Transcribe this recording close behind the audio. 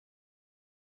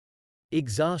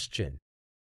Exhaustion.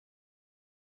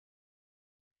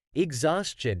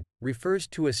 Exhaustion refers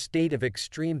to a state of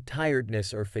extreme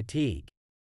tiredness or fatigue.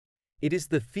 It is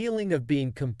the feeling of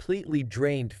being completely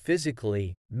drained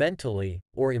physically, mentally,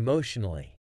 or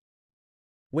emotionally.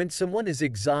 When someone is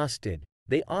exhausted,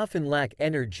 they often lack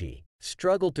energy,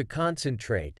 struggle to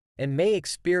concentrate, and may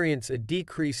experience a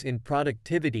decrease in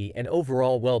productivity and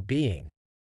overall well-being.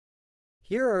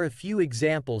 Here are a few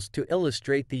examples to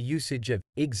illustrate the usage of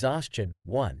exhaustion.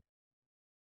 1.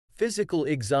 Physical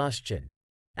exhaustion.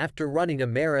 After running a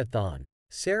marathon,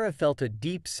 Sarah felt a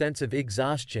deep sense of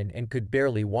exhaustion and could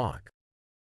barely walk.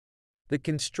 The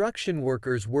construction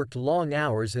workers worked long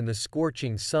hours in the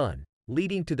scorching sun,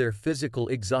 leading to their physical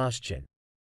exhaustion.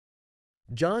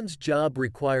 John's job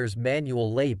requires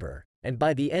manual labor, and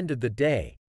by the end of the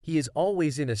day, he is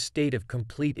always in a state of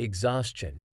complete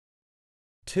exhaustion.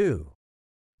 2.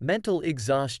 Mental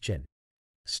exhaustion.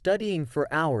 Studying for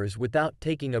hours without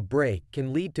taking a break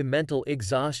can lead to mental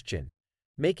exhaustion,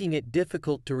 making it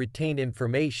difficult to retain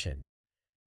information.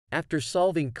 After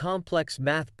solving complex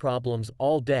math problems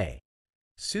all day,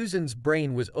 Susan's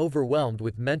brain was overwhelmed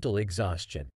with mental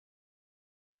exhaustion.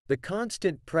 The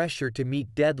constant pressure to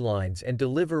meet deadlines and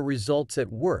deliver results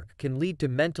at work can lead to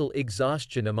mental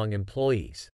exhaustion among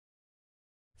employees.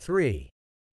 3.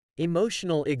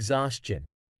 Emotional exhaustion.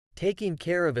 Taking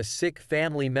care of a sick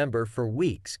family member for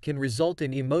weeks can result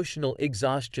in emotional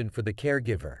exhaustion for the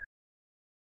caregiver.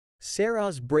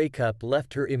 Sarah's breakup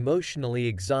left her emotionally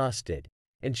exhausted,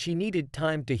 and she needed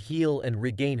time to heal and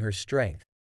regain her strength.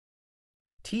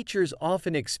 Teachers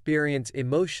often experience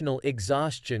emotional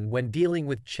exhaustion when dealing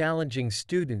with challenging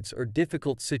students or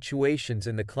difficult situations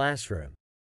in the classroom.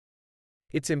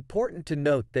 It's important to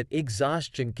note that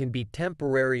exhaustion can be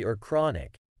temporary or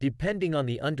chronic, depending on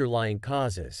the underlying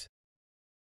causes.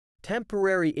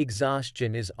 Temporary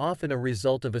exhaustion is often a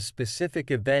result of a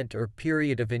specific event or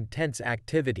period of intense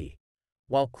activity,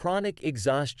 while chronic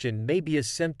exhaustion may be a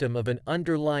symptom of an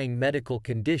underlying medical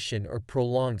condition or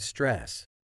prolonged stress.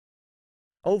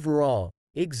 Overall,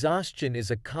 exhaustion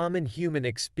is a common human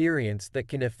experience that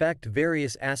can affect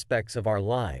various aspects of our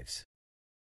lives.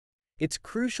 It's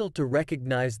crucial to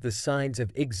recognize the signs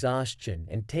of exhaustion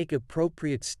and take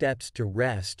appropriate steps to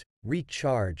rest,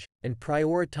 recharge, and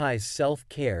prioritize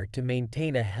self-care to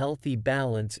maintain a healthy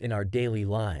balance in our daily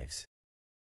lives.